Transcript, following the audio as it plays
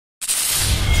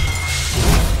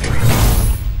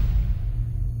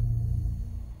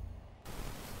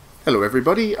Hello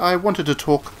everybody, I wanted to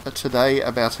talk today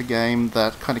about a game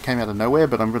that kind of came out of nowhere,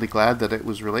 but I'm really glad that it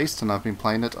was released and I've been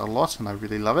playing it a lot and I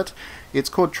really love it. It's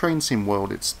called Train Sim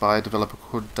World. It's by a developer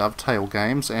called Dovetail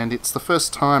Games, and it's the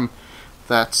first time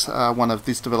that one of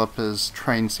this developer's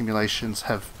train simulations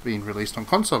have been released on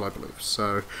console, I believe.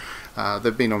 So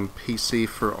they've been on PC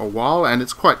for a while, and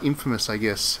it's quite infamous, I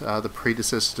guess, the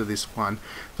predecessor to this one,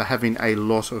 for having a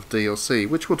lot of DLC,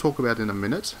 which we'll talk about in a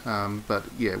minute. But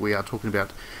yeah, we are talking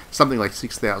about something like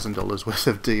 $6,000 worth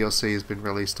of DLC has been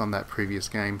released on that previous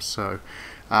game. So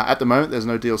at the moment there's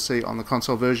no DLC on the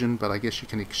console version, but I guess you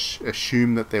can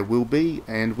assume that there will be,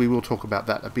 and we will talk about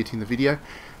that a bit in the video.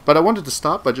 But I wanted to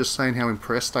start by just saying how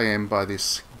impressed I am by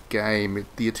this game.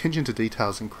 The attention to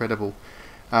detail is incredible.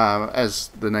 As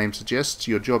the name suggests,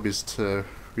 your job is to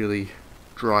really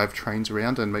drive trains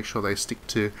around and make sure they stick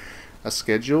to a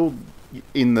schedule.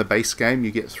 In the base game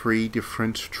you get 3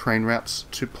 different train routes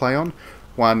to play on.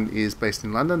 One is based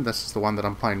in London, this is the one that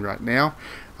I'm playing right now.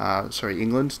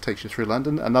 England, takes you through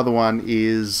London. Another one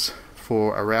is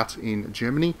for a route in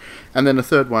Germany, and then a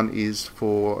third one is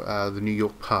for the New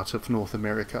York part of North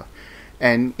America.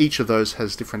 And each of those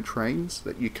has different trains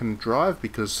that you can drive,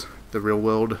 because the real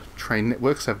world train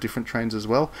networks have different trains as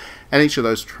well, and each of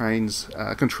those trains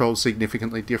controls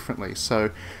significantly differently,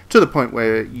 so to the point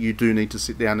where you do need to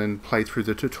sit down and play through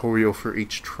the tutorial for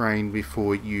each train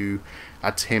before you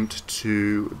attempt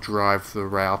to drive the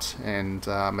route and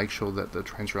make sure that the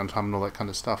trains are on time and all that kind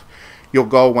of stuff. Your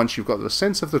goal, once you've got the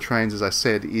sense of the trains, as I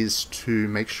said, is to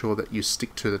make sure that you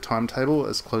stick to the timetable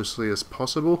as closely as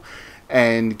possible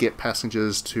and get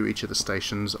passengers to each of the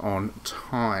stations on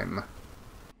time.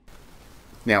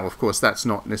 Now, of course, that's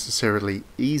not necessarily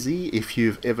easy. If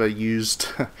you've ever used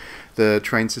the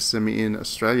train system in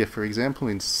Australia, for example,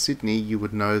 in Sydney, you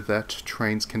would know that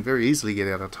trains can very easily get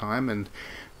out of time, and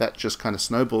that just kind of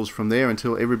snowballs from there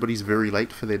until everybody's very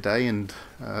late for their day, and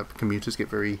commuters get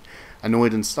very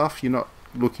annoyed and stuff. You're not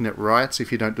looking at riots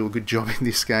if you don't do a good job in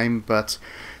this game, but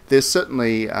there's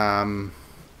certainly, the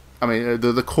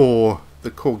core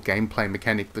gameplay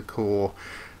mechanic, the core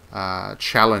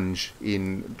challenge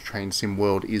in Train Sim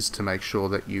World is to make sure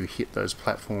that you hit those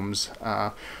platforms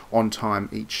on time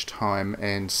each time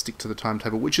and stick to the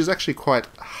timetable, which is actually quite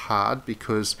hard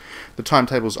because the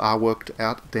timetables are worked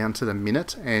out down to the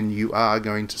minute, and you are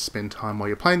going to spend time while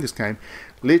you're playing this game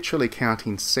literally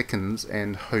counting seconds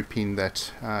and hoping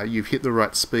that you've hit the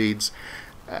right speeds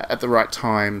at the right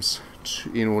times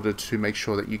in order to make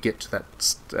sure that you get to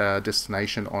that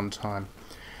destination on time.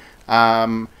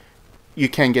 You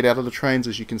can get out of the trains,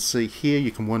 as you can see here.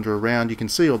 You can wander around, you can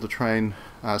see all the train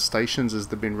stations as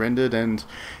they've been rendered, and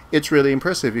it's really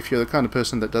impressive. If you're the kind of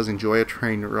person that does enjoy a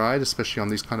train ride, especially on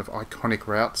these kind of iconic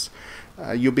routes,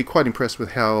 you'll be quite impressed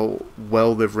with how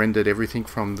well they've rendered everything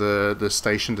from the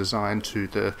station design to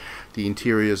the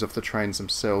interiors of the trains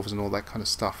themselves and all that kind of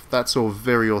stuff. That's all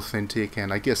very authentic,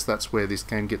 and I guess that's where this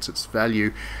game gets its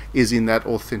value, is in that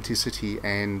authenticity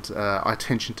and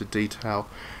attention to detail.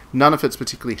 None of it's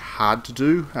particularly hard to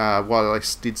do. While I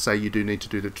did say you do need to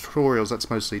do the tutorials, that's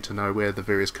mostly to know where the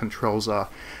various controls are.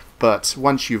 But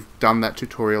once you've done that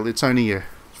tutorial, it's only a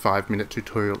 5-minute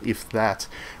tutorial, if that.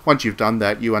 Once you've done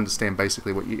that, you understand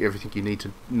basically everything you need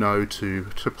to know to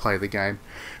play the game,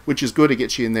 which is good. It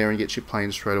gets you in there and gets you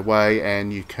playing straight away,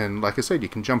 and you can, like I said, you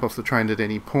can jump off the train at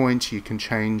any point, you can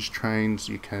change trains,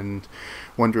 you can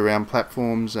wander around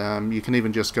platforms, you can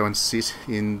even just go and sit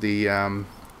in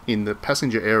the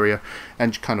passenger area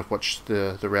and kind of watch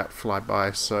the route fly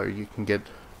by, so you can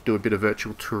do a bit of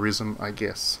virtual tourism, I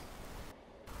guess.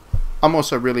 I'm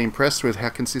also really impressed with how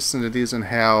consistent it is and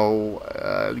how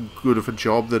good of a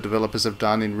job the developers have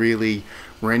done in really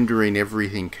rendering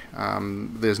everything.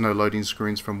 There's no loading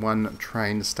screens from one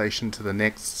train station to the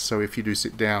next, so if you do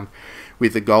sit down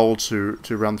with the goal to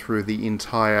run through the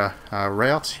entire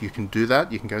route, you can do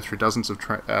that. You can go through dozens of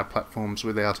platforms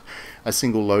without a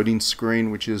single loading screen,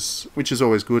 which is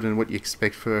always good and what you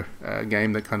expect for a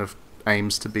game that kind of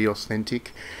aims to be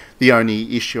authentic. The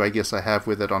only issue I guess I have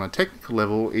with it on a technical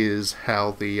level is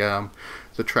how the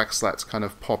track slats kind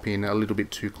of pop in a little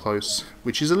bit too close,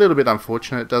 which is a little bit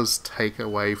unfortunate. It does take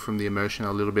away from the immersion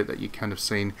a little bit that you kind of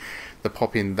seen the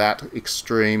pop in that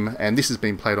extreme, and this has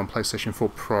been played on PlayStation 4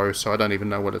 Pro, so I don't even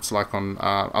know what it's like on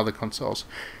other consoles.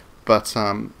 But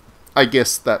I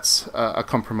guess that's a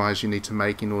compromise you need to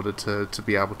make in order to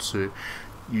be able to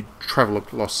travel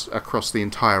across the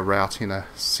entire route in a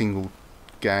single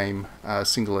game,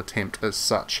 single attempt as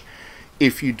such.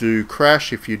 If you do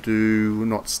crash, if you do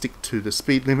not stick to the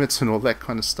speed limits and all that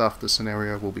kind of stuff, the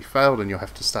scenario will be failed and you'll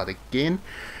have to start again.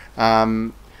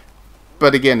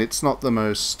 but again, it's not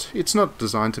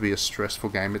designed to be a stressful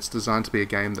game. It's designed to be a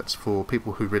game that's for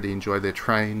people who really enjoy their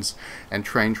trains and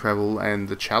train travel and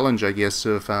the challenge, I guess,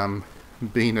 of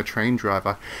being a train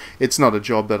driver. It's not a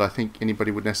job that I think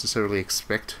anybody would necessarily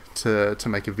expect to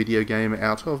make a video game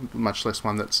out of, much less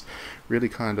one that's really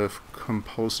kind of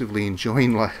compulsively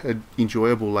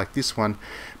enjoyable like this one.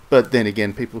 But then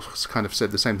again, people kind of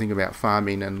said the same thing about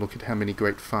farming, and look at how many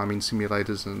great farming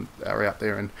simulators are out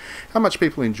there and how much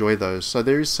people enjoy those. So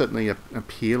there is certainly an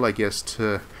appeal, I guess,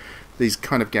 to these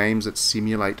kind of games that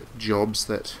simulate jobs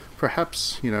that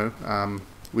perhaps,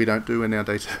 we don't do in our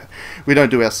we don't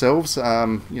do ourselves.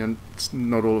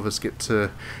 Not all of us get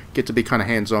to be kind of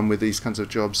hands-on with these kinds of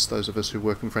jobs. Those of us who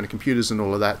work in front of computers and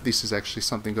all of that. This is actually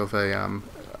something of a,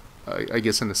 I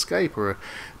guess, an escape or a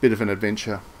bit of an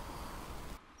adventure.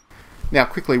 Now,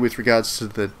 quickly with regards to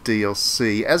the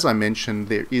DLC, as I mentioned,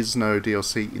 there is no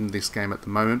DLC in this game at the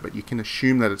moment, but you can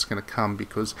assume that it's going to come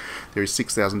because there is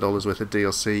 $6,000 worth of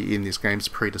DLC in this game's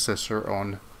predecessor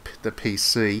on the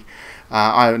PC.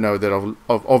 I know that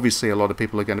obviously a lot of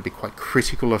people are going to be quite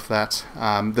critical of that.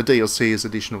 The DLC is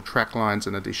additional track lines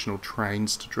and additional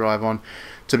trains to drive on.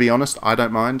 To be honest, I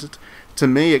don't mind it. To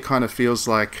me, it kind of feels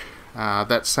like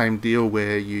that same deal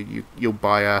where you'll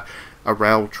buy a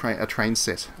train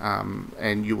set,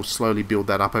 and you will slowly build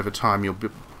that up over time. You'll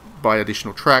buy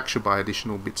additional tracks, you'll buy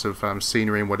additional bits of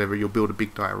scenery and whatever, you'll build a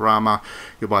big diorama,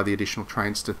 you'll buy the additional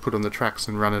trains to put on the tracks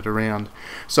and run it around.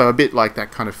 So a bit like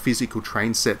that kind of physical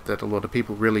train set that a lot of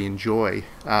people really enjoy.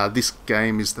 This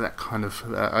game is that kind of,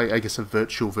 I guess, a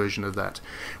virtual version of that,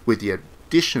 with the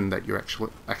addition that you're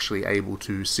actually able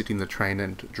to sit in the train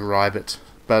and drive it.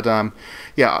 But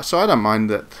yeah, so I don't mind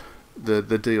that the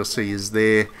DLC is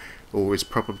there, or is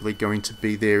probably going to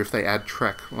be there if they add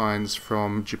track lines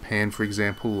from Japan, for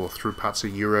example, or through parts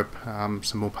of Europe,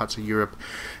 some more parts of Europe,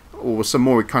 or some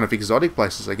more kind of exotic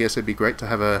places. I guess it'd be great to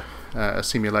have a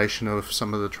simulation of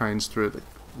some of the trains that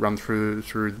run through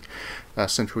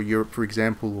Central Europe, for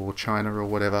example, or China or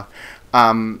whatever.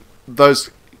 Those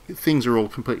things are all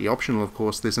completely optional, of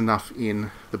course. There's enough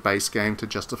in the base game to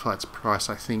justify its price,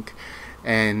 I think,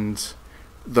 and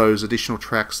those additional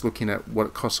tracks, looking at what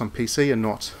it costs on PC, are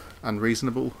not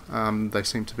unreasonable. They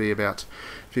seem to be about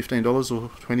 $15 or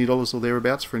 $20 or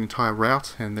thereabouts for an entire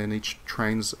route, and then each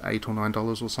train's $8 or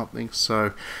 $9 or something.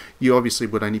 So you obviously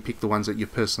would only pick the ones that you're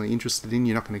personally interested in.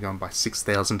 You're not going to go and buy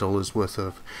 $6,000 worth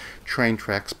of train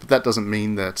tracks, but that doesn't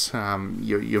mean that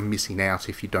you're missing out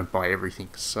if you don't buy everything.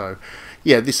 So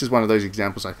yeah, this is one of those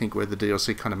examples, I think, where the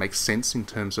DLC kind of makes sense in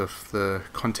terms of the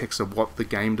context of what the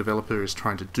game developer is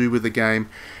trying to do with the game.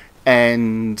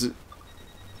 And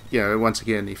once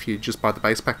again, if you just buy the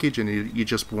base package and you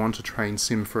just want a train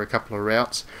sim for a couple of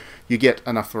routes, you get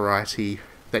enough variety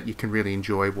that you can really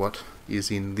enjoy what is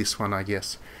in this one, I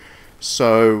guess.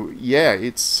 So yeah,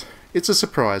 it's a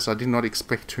surprise. I did not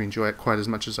expect to enjoy it quite as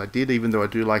much as I did, even though I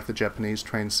do like the Japanese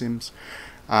train sims.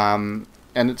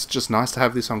 And it's just nice to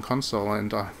have this on console,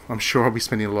 and I'm sure I'll be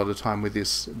spending a lot of time with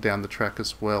this down the track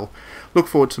as well. Look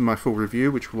forward to my full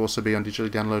review, which will also be on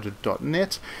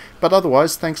digitallydownloaded.net. But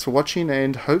otherwise, thanks for watching,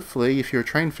 and hopefully, if you're a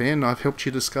train fan, I've helped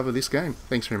you discover this game.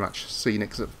 Thanks very much. See you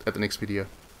at the next video.